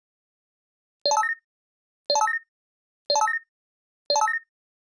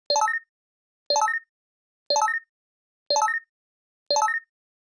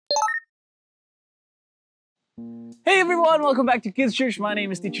Hey everyone, welcome back to Kids Church. My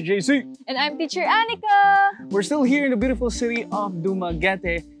name is Teacher JC. And I'm Teacher Annika. We're still here in the beautiful city of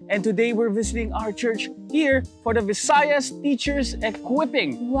Dumaguete, and today we're visiting our church here for the Visayas Teachers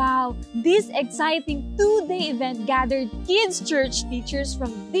Equipping. Wow, this exciting two-day event gathered Kids Church teachers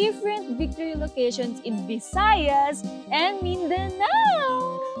from different victory locations in Visayas and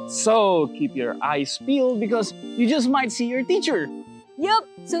Mindanao. So keep your eyes peeled because you just might see your teacher. Yup,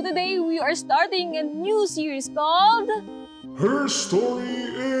 so today we are starting a new series called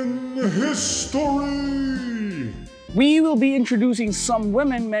HerStory in HerStory. We will be introducing some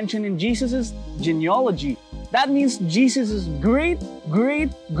women mentioned in Jesus' genealogy. That means Jesus' great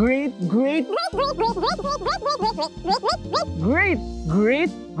grandmothers.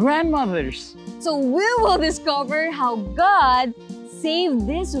 So we will discover how God saved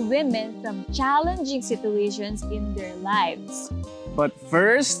these women from challenging situations in their lives. But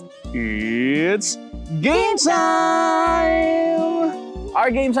first, it's game time!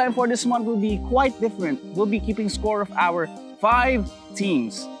 Our game time for this month will be quite different. We'll be keeping score of our 5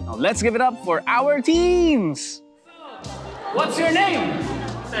 teams. Now let's give it up for our teams! What's your name?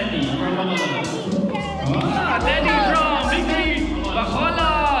 Teddy from Bacolod. Teddy from Victory,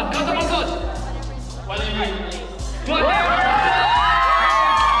 Bacolod. Go to Bacolod.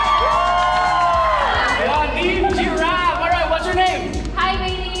 Team Giraffe. All right, what's your name? Hi, my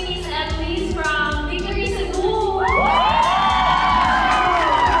name is Aptly from Victory School.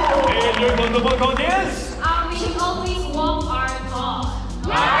 And your notable code is? We should always walk our talk.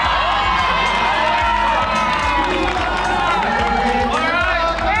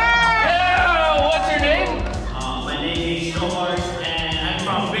 What's your name? My name is George and I'm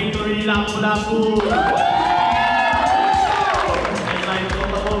from Victory Lapu-Lapu. And my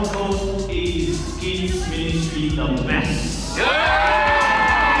notable code is Kids Ministry the Best.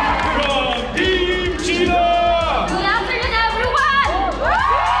 From Team Chino! Good afternoon, everyone.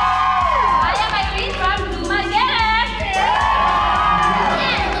 I am Irene from Dumaguete.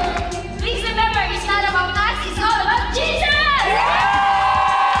 Please remember, it's not about us, it's all about Jesus.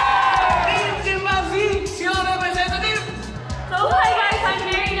 So hi guys, I'm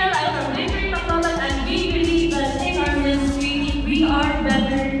Marinel. I'm from Victory Bacolod and we believe that in our ministry, we are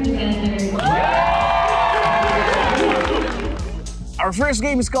better together. Our first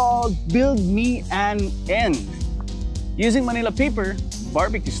game is called Build Me an End. Using Manila paper,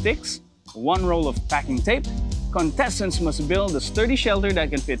 barbecue sticks, 1 roll of packing tape, contestants must build a sturdy shelter that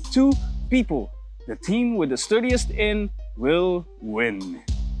can fit 2 people. The team with the sturdiest end will win.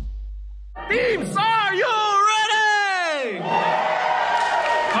 Teams, are you ready?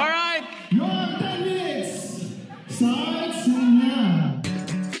 All right. Your 10 minutes starts now.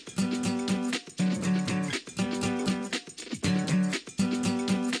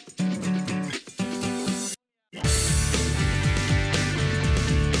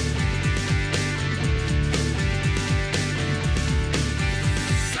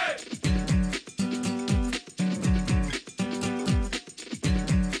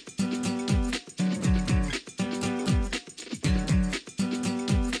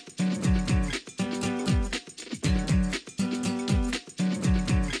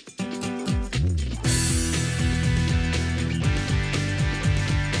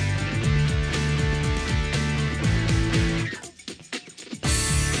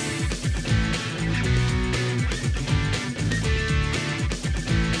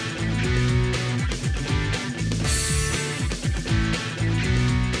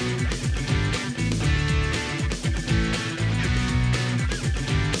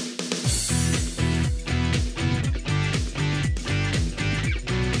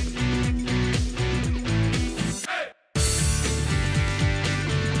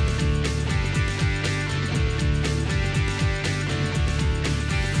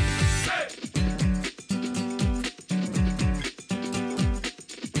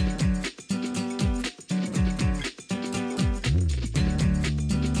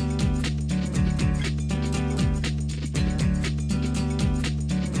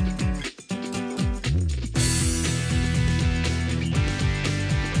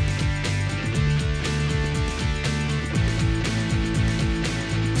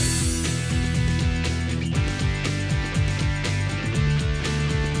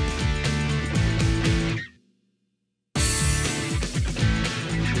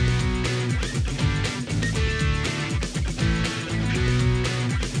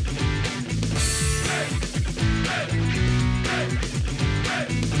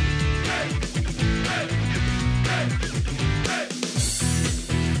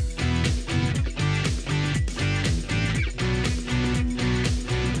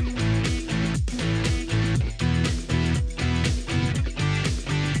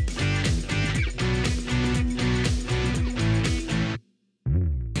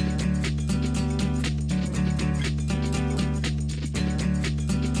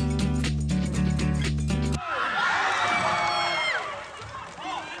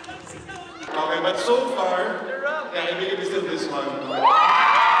 Okay, but so far, yeah, I believe it's still this one.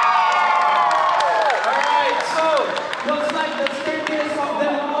 Alright, so looks like the sturdiest of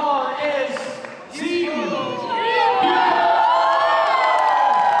them all is zero.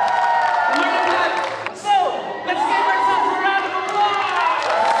 Look at that. So let's give ourselves a round of applause.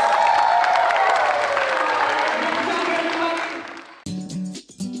 Good job, everybody.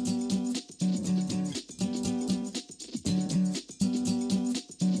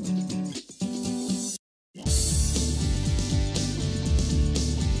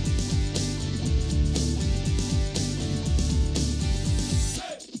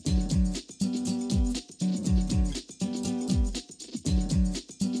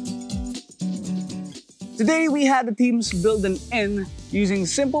 Today we had the teams build an inn using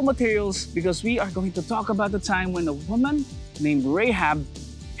simple materials because we are going to talk about the time when a woman named Rahab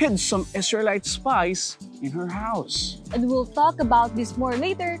hid some Israelite spies in her house. And we'll talk about this more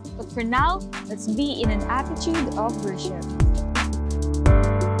later, but for now, let's be in an attitude of worship.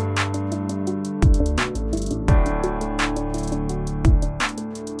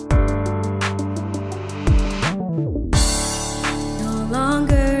 No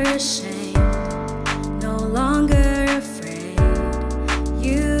longer ashamed, no longer afraid.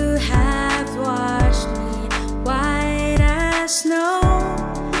 You have washed me white as snow.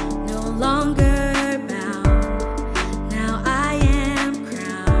 No longer bound, now I am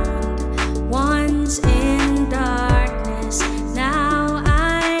crowned. Once in darkness, now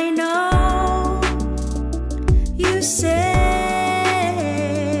I know. You save,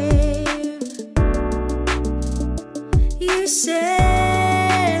 you save,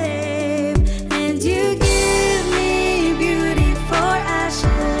 and you give me beauty for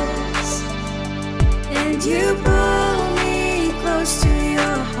ashes, and you pull me close to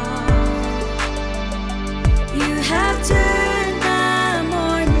your heart. You have turned my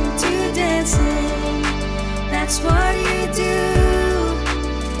mourning to dancing. That's what you do,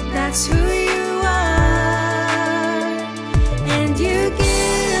 that's who you are. And you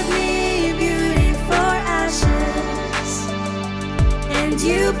give me beauty for ashes, and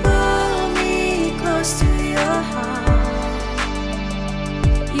you pull me close to your heart.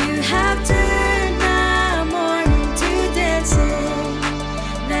 You have turned my mourning to dancing.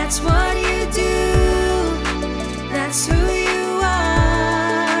 That's what you do, that's who you are.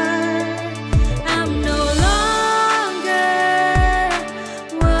 I'm no longer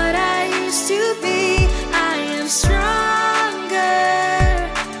what I used to be. I am stronger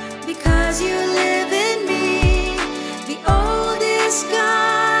because you live in me. The old is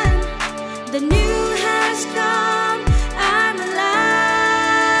gone, the new has come. I'm alive,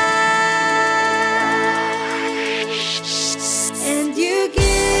 and you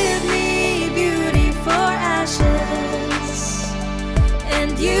give me beauty for ashes,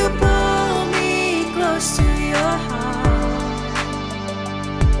 and you pull me close to your heart.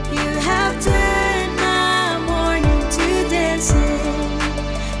 You have turned my mourning to dancing.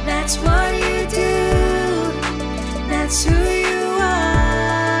 That's what you do, that's who you are.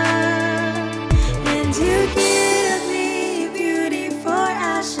 And you give me beauty for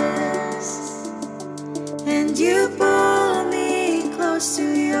ashes, and you pull me close to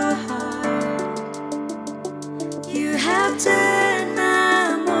your heart. You have turned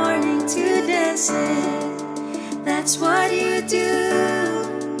my mourning to dancing. That's what you do,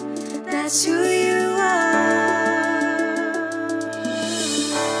 that's who you are.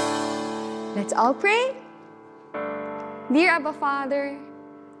 Let's all pray. Dear Abba Father,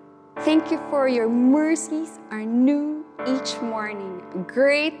 thank you for your mercies are new each morning.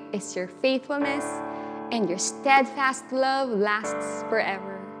 Great is your faithfulness, and your steadfast love lasts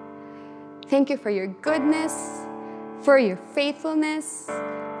forever. Thank you for your goodness, for your faithfulness,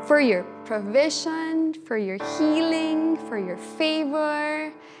 for your provision, for your healing, for your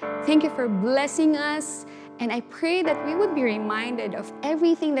favor. Thank you for blessing us. And I pray that we would be reminded of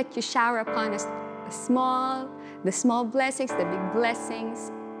everything that you shower upon us, the small blessings, the big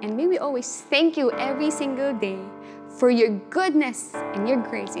blessings. And may we always thank you every single day for your goodness and your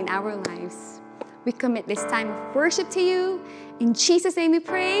grace in our lives. We commit this time of worship to you. In Jesus' name we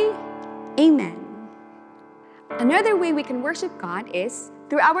pray, amen. Another way we can worship God is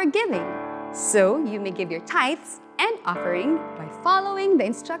through our giving. So you may give your tithes and offering by following the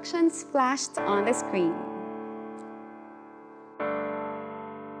instructions flashed on the screen.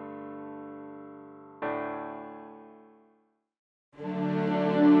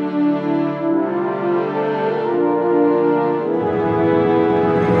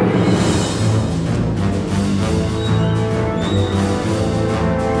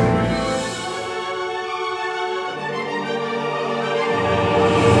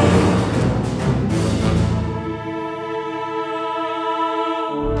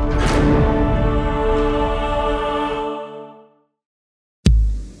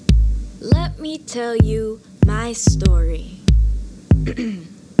 tell you my story.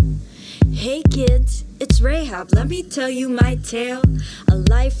 Hey kids, it's Rahab, let me tell you my tale. A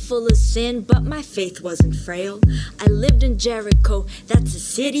life full of sin, but my faith wasn't frail. I lived in Jericho, that's a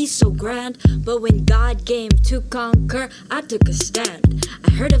city so grand. But when God came to conquer, I took a stand.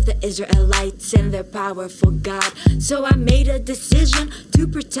 I heard of the Israelites and their powerful God, so I made a decision to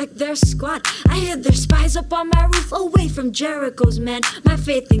protect their squad. I hid their spies up on my roof, away from Jericho's men. My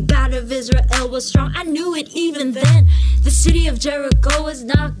faith in God of Israel was strong, I knew it even then. The city of Jericho was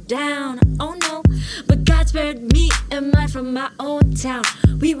knocked down, oh no, but God spared me and mine from my own town.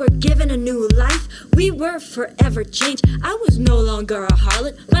 We were given a new life, we were forever changed. I was no longer a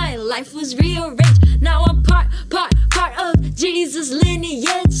harlot, my life was rearranged. Now I'm part of Jesus'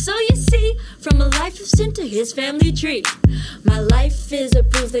 lineage. So you see, from a life of sin to his family tree, my life is a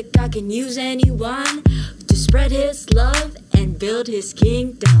proof that God can use anyone to spread his love and build his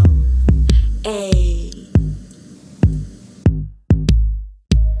kingdom. Ayy.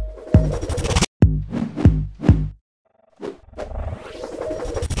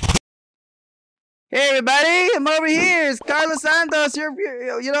 Hey everybody, I'm over here. It's Carlos Santos, your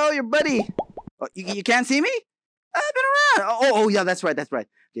buddy. Oh, you can't see me? I've been around. Oh, yeah, that's right. Okay,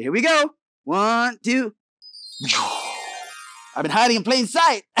 here we go. 1, 2. I've been hiding in plain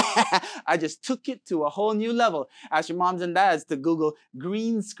sight. I just took it to a whole new level. Ask your moms and dads to Google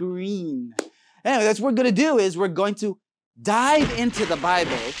green screen. Anyway, that's what we're gonna do is we're going to dive into the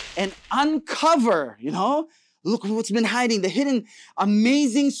Bible and uncover, look what's been hiding, the hidden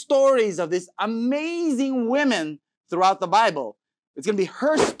amazing stories of these amazing women throughout the Bible. It's going to be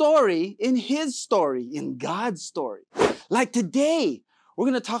her story in his story, in God's story. Like today, we're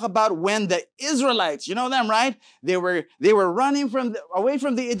going to talk about when the Israelites, you know them, right? They were running away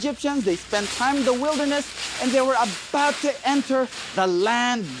from the Egyptians. They spent time in the wilderness, and they were about to enter the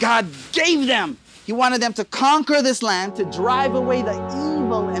land God gave them. He wanted them to conquer this land, to drive away the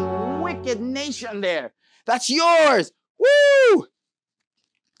evil and wicked nation there. That's yours. Woo!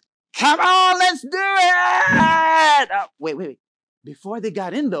 Come on, let's do it! Wait. Before they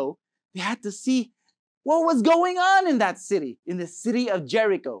got in, though, they had to see what was going on in that city, in the city of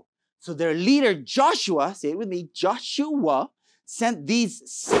Jericho. So their leader, Joshua, say it with me, Joshua, sent these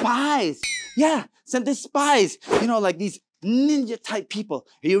spies. Yeah, sent these spies, like these ninja-type people.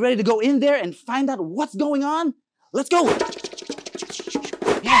 Are you ready to go in there and find out what's going on? Let's go.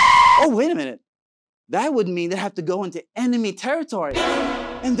 Yeah. Oh, wait a minute. That would mean they'd have to go into enemy territory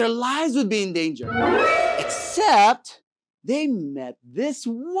and their lives would be in danger. Except they met this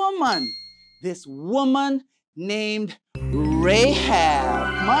woman named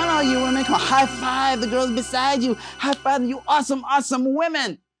Rahab. Come on, all you women, come on, high five the girls beside you. High five you awesome, awesome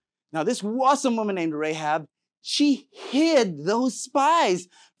women. Now, this awesome woman named Rahab, she hid those spies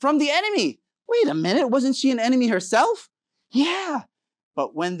from the enemy. Wait a minute, wasn't she an enemy herself? Yeah.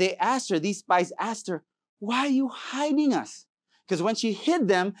 But when they asked her, these spies asked her, why are you hiding us? Because when she hid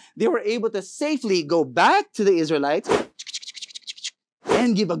them, they were able to safely go back to the Israelites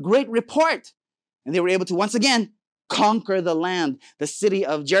and give a great report. And they were able to once again conquer the land, the city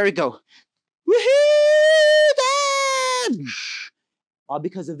of Jericho. Woohoo! All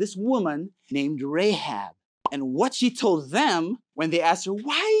because of this woman named Rahab. And what she told them when they asked her,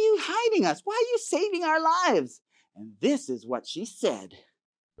 why are you hiding us? Why are you saving our lives? And this is what she said.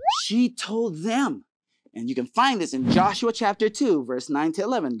 She told them, and you can find this in Joshua chapter 2, verse 9 to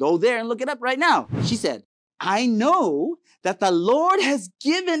 11. Go there and look it up right now. She said, I know that the Lord has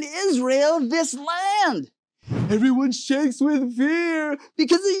given Israel this land. Everyone shakes with fear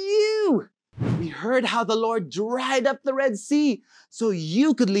because of you. We heard how the Lord dried up the Red Sea so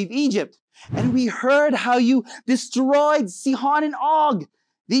you could leave Egypt. And we heard how you destroyed Sihon and Og,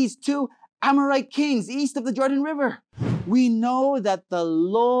 these two Amorite kings east of the Jordan River. We know that the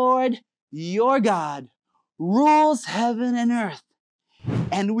Lord, your God, rules heaven and earth.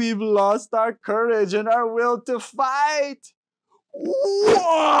 And we've lost our courage and our will to fight.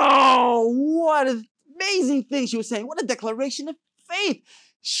 Whoa! What an amazing thing she was saying. What a declaration of faith.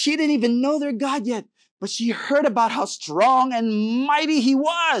 She didn't even know their God yet, but she heard about how strong and mighty he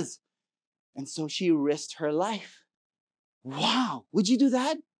was. And so she risked her life. Wow, would you do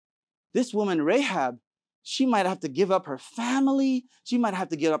that? This woman, Rahab, she might have to give up her family. She might have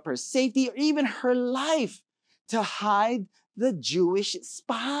to give up her safety or even her life to hide the Jewish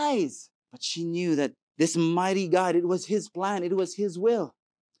spies. But she knew that this mighty God, it was his plan. It was his will.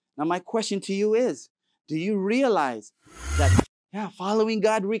 Now, my question to you is, do you realize that following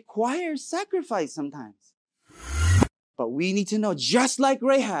God requires sacrifice sometimes? But we need to know, just like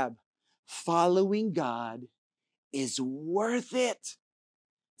Rahab, following God is worth it.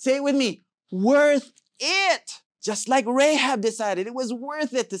 Say it with me. worth it. Just like Rahab decided, it was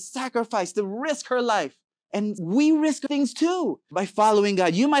worth it to sacrifice, to risk her life. And we risk things too by following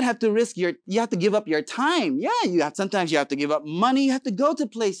God. You might have to risk you have to give up your time. Yeah, sometimes you have to give up money. You have to go to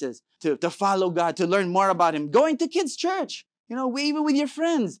places to follow God, to learn more about Him. Going to kids' church, even with your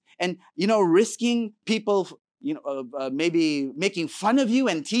friends. And, risking people, maybe making fun of you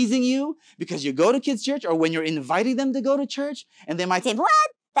and teasing you because you go to kids' church, or when you're inviting them to go to church, and they might say, "What?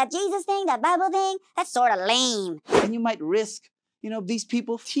 That Jesus thing, that Bible thing, that's sort of lame." And you might risk, these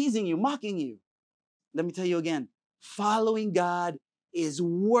people teasing you, mocking you. Let me tell you again, following God is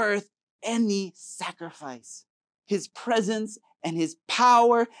worth any sacrifice. His presence and His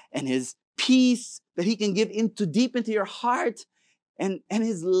power and His peace that He can give deep into your heart, and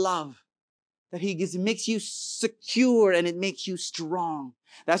His love that He gives, makes you secure and it makes you strong.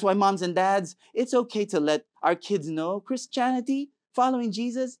 That's why moms and dads, it's okay to let our kids know Christianity, following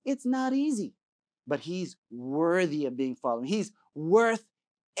Jesus, it's not easy, but He's worthy of being followed. He's worth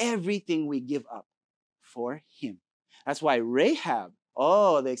everything we give up for Him. That's why Rahab,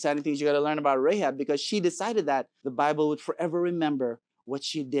 the exciting things you got to learn about Rahab, because she decided that the Bible would forever remember what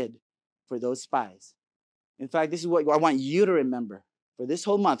she did for those spies. In fact, this is what I want you to remember. For this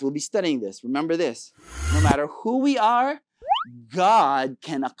whole month, we'll be studying this. Remember this. No matter who we are, God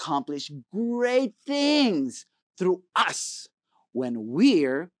can accomplish great things through us when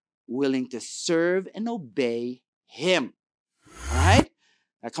we're willing to serve and obey Him. All right?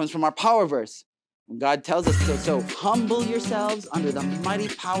 That comes from our power verse. When God tells us to, so humble yourselves under the mighty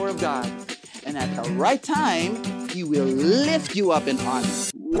power of God, and at the right time, He will lift you up in honor.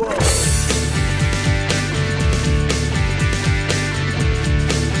 Whoa!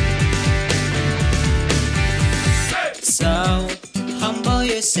 So, humble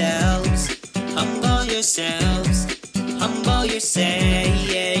yourselves, humble yourselves, humble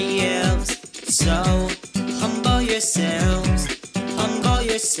yourselves. So, humble yourselves, humble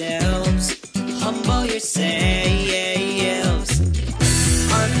yourselves, humble yourselves.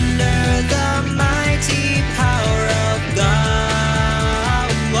 Under the mighty power of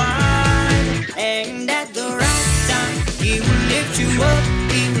God, and at the right time, He will lift you up,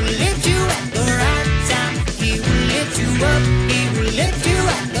 He will lift you at the right time. He will lift you up, He will lift you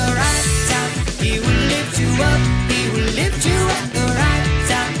at the right time. He will lift you up, He will lift you at the right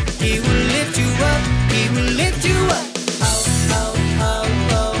time. He will lift you up, He will lift you up. Oh, oh, oh,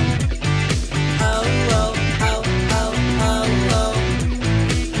 oh. Oh, oh, oh, oh, oh, oh.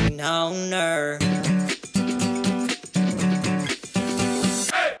 No, no.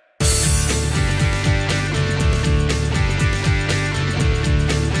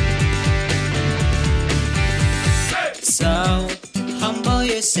 So, humble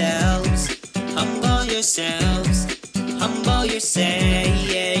yourselves, humble yourselves, humble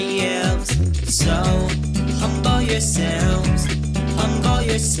yourselves. So, humble yourselves, humble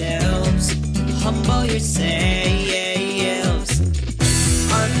yourselves, humble yourselves.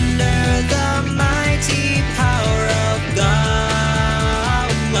 Under the mighty power of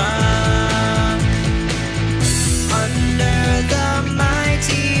God. Under the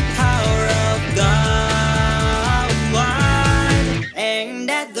mighty power of God. And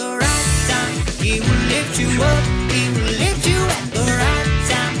at the right time, He will lift you up, He will lift you at the right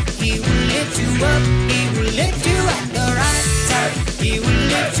time. He will lift you up, He will lift you at the right time. He will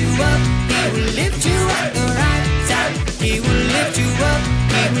lift you up, He will lift you at the right time. He will lift you up,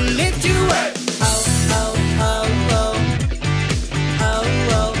 He will lift you up. Oh, oh, oh, oh. Oh,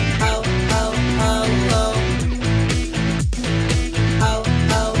 oh, oh, oh, oh, oh. Oh,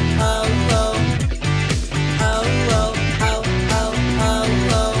 oh, oh, oh. Oh, oh, oh, oh,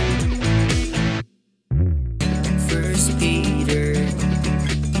 oh, oh. 1 Peter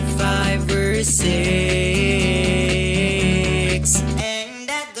 5 verse 6. And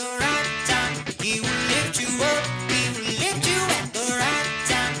at the right time, He will lift you up, He will lift you at the right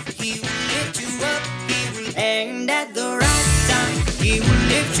time. He will lift you up, He will. And at the right time, He will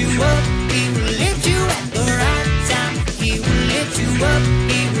lift you up, He will lift you at the right time. He will lift you up,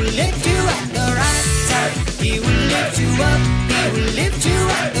 He will lift you at the right time. He will lift you up, He will lift you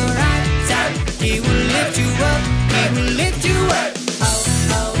at the right time. He will lift you up, He will lift you up. Oh,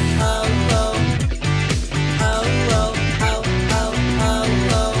 oh, oh, oh. Oh, oh, oh, oh, oh,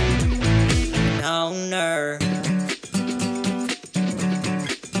 oh. No, no.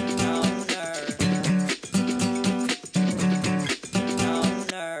 No, no. No,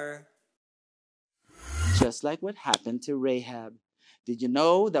 no. Just like what happened to Rahab. Did you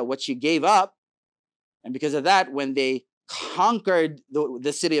know that what she gave up, and because of that, when they conquered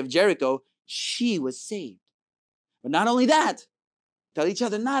the city of Jericho, she was saved. But not only that, Tell each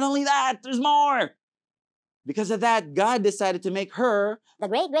other, not only that, there's more. Because of that, God decided to make her the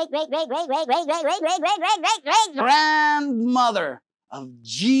great grandmother of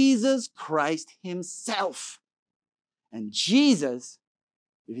Jesus Christ himself. And Jesus,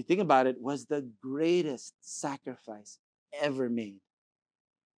 if you think about it, was the greatest sacrifice ever made.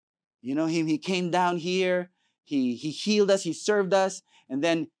 You know him, he came down here, he healed us, he served us, and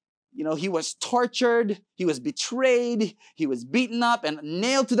then, you know, he was tortured, he was betrayed, he was beaten up and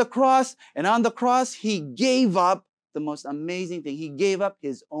nailed to the cross. And on the cross, he gave up the most amazing thing. He gave up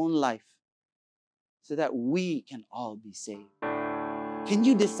his own life so that we can all be saved. Can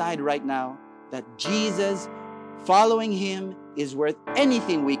you decide right now that Jesus, following him, is worth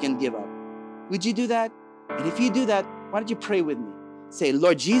anything we can give up? Would you do that? And if you do that, why don't you pray with me? Say,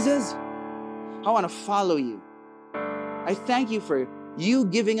 Lord Jesus, I want to follow you. I thank you for you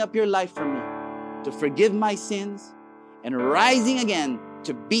giving up your life for me, to forgive my sins, and rising again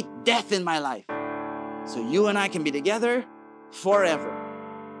to beat death in my life, so you and I can be together forever.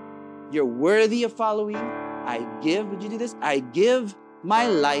 You're worthy of following. I give, would you do this? I give my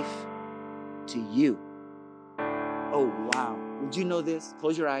life to you. Oh, wow. Would you know this?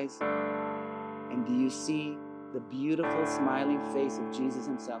 Close your eyes. And do you see the beautiful smiling face of Jesus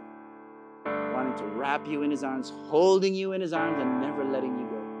himself, wanting to wrap you in his arms, holding you in his arms and never letting you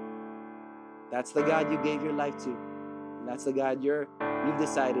go? That's the God you gave your life to. And that's the God you've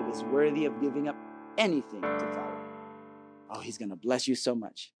decided is worthy of giving up anything to follow. Oh, he's going to bless you so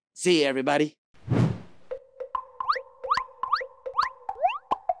much. See you, everybody.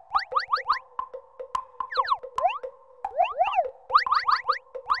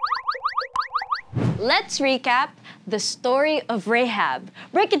 Let's recap the story of Rahab.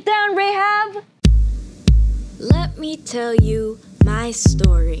 Break it down, Rahab! Let me tell you my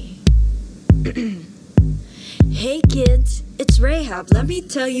story. Hey kids, it's Rahab. Let me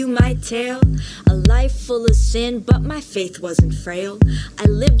tell you my tale. A life full of sin, but my faith wasn't frail. I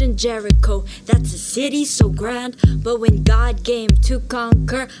lived in Jericho, that's a city so grand. But when God came to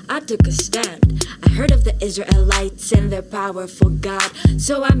conquer, I took a stand. I heard of the Israelites and their powerful God,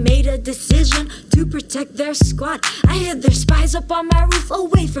 so I made a decision to protect their squad. I hid their spies up on my roof,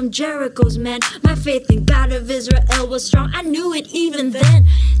 away from Jericho's men. My faith in God of Israel was strong, I knew it even then.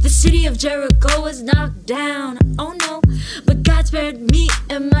 The city of Jericho was knocked down, oh no, but God spared me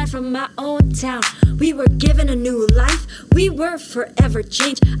and mine from my own town. We were given a new life, we were forever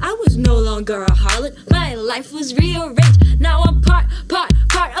changed. I was no longer a harlot, my life was rearranged. Now I'm part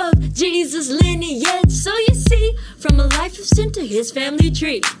of Jesus' lineage. So you see, from a life of sin to his family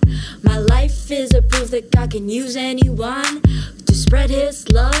tree, my life is a proof that God can use anyone to spread his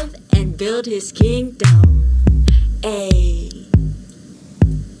love and build his kingdom. Hey.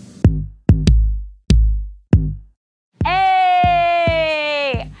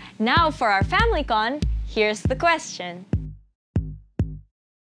 Hey! Now for our family con, here's the question.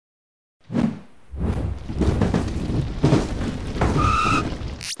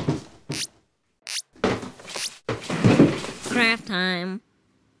 Craft time.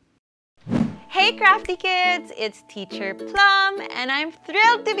 Hey Crafty Kids, it's Teacher Plum and I'm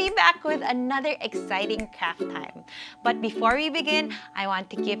thrilled to be back with another exciting craft time. But before we begin, I want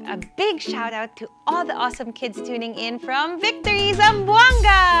to give a big shout out to all the awesome kids tuning in from Victory,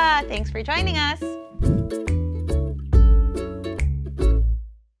 Zamboanga! Thanks for joining us!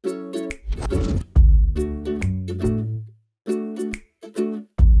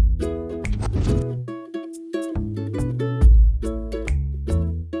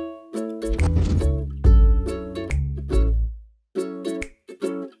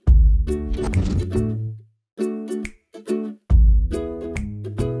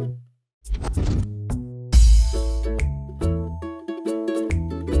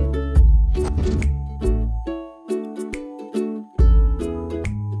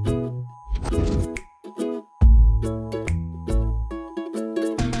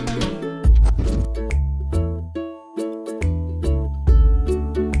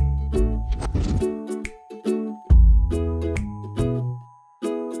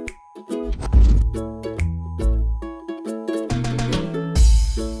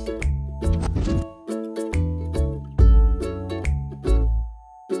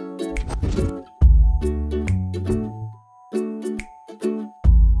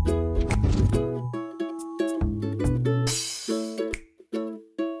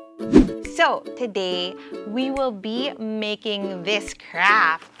 So today we will be making this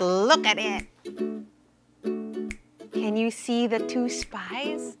craft. Look at it. Can you see the two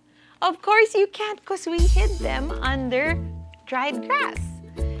spies? Of course you can't because we hid them under dried grass.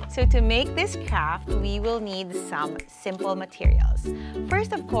 So to make this craft, we will need some simple materials.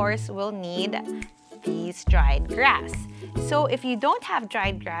 First, of course, we'll need these dried grass. So if you don't have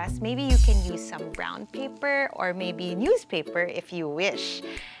dried grass, maybe you can use some brown paper or maybe newspaper if you wish.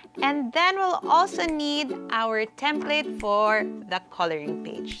 And then we'll also need our template for the coloring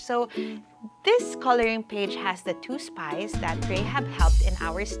page. So this coloring page has the 2 spies that Rahab helped in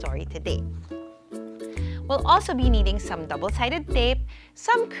our story today. We'll also be needing some double-sided tape,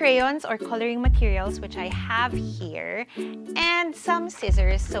 some crayons or coloring materials, which I have here, and some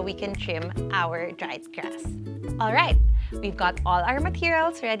scissors so we can trim our dried grass. All right, we've got all our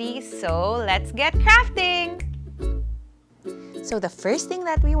materials ready, so let's get crafting! So the first thing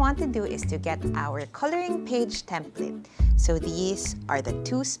that we want to do is to get our coloring page template. So these are the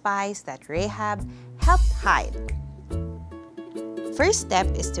 2 spies that Rahab helped hide. First step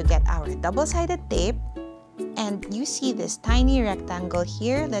is to get our double-sided tape. And you see this tiny rectangle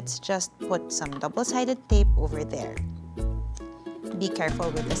here. Let's just put some double-sided tape over there. Be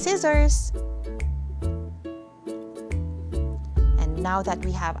careful with the scissors. And now that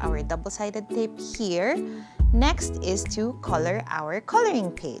we have our double-sided tape here, next is to color our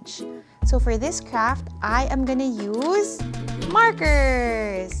coloring page. So for this craft, I am gonna use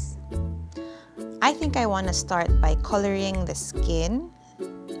markers. I think I wanna start by coloring the skin.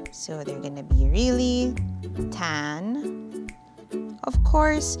 So they're gonna be really tan. Of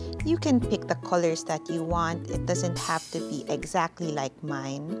course, you can pick the colors that you want. It doesn't have to be exactly like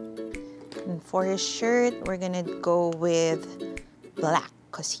mine. And for his shirt, we're gonna go with black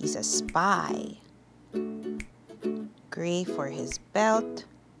because he's a spy. Gray for his belt.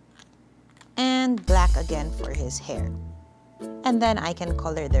 And black again for his hair. And then I can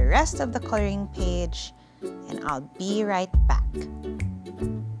color the rest of the coloring page, and I'll be right back.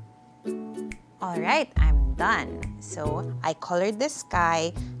 Alright, I'm done. So I colored the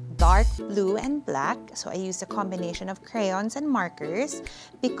sky dark blue and black. So I used a combination of crayons and markers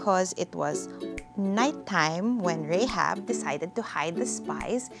because it was nighttime when Rahab decided to hide the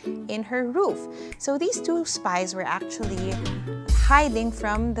spies in her roof. So these 2 spies were actually hiding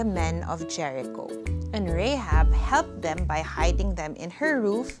from the men of Jericho. And Rahab helped them by hiding them in her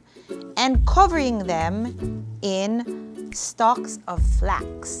roof and covering them in stalks of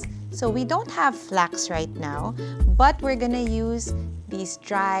flax. So we don't have flax right now, but we're gonna use these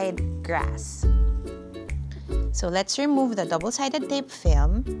dried grass. So let's remove the double-sided tape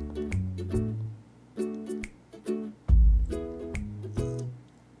film.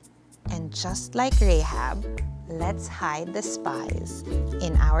 And just like Rahab, let's hide the spies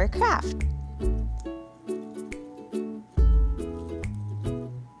in our craft.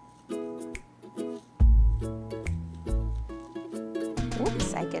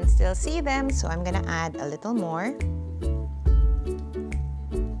 Oops, I can still see them, so I'm gonna add a little more.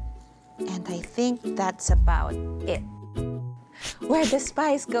 And I think that's about it. Where'd the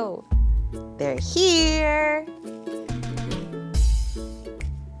spies go? They're here!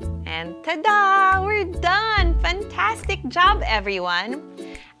 And ta-da! We're done! Fantastic job, everyone!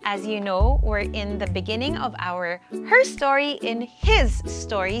 As you know, we're in the beginning of our Her Story in His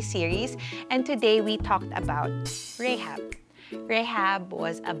Story series, and today we talked about Rahab. Rahab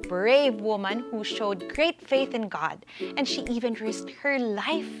was a brave woman who showed great faith in God, and she even risked her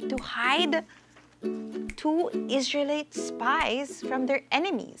life to hide 2 Israelite spies from their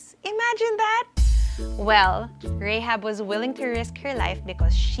enemies. Imagine that! Well, Rahab was willing to risk her life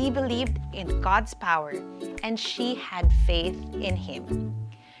because she believed in God's power and she had faith in Him.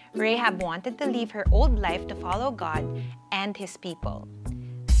 Rahab wanted to leave her old life to follow God and His people.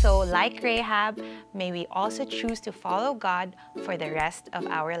 So, like Rahab, may we also choose to follow God for the rest of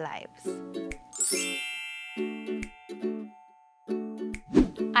our lives.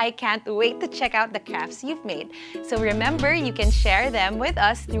 I can't wait to check out the crafts you've made. So remember, you can share them with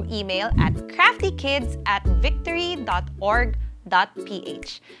us through email at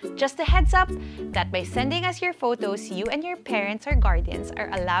craftykids@victory.org.ph. Just a heads up that by sending us your photos, you and your parents or guardians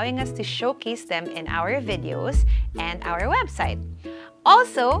are allowing us to showcase them in our videos and our website.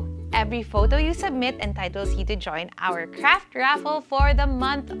 Also, every photo you submit entitles you to join our craft raffle for the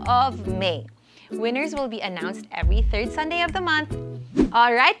month of May. Winners will be announced every 3rd Sunday of the month.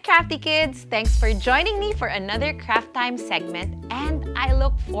 Alright, Crafty Kids, thanks for joining me for another Craft Time segment, and I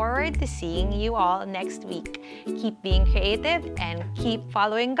look forward to seeing you all next week. Keep being creative and keep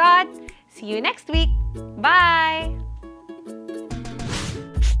following God. See you next week. Bye!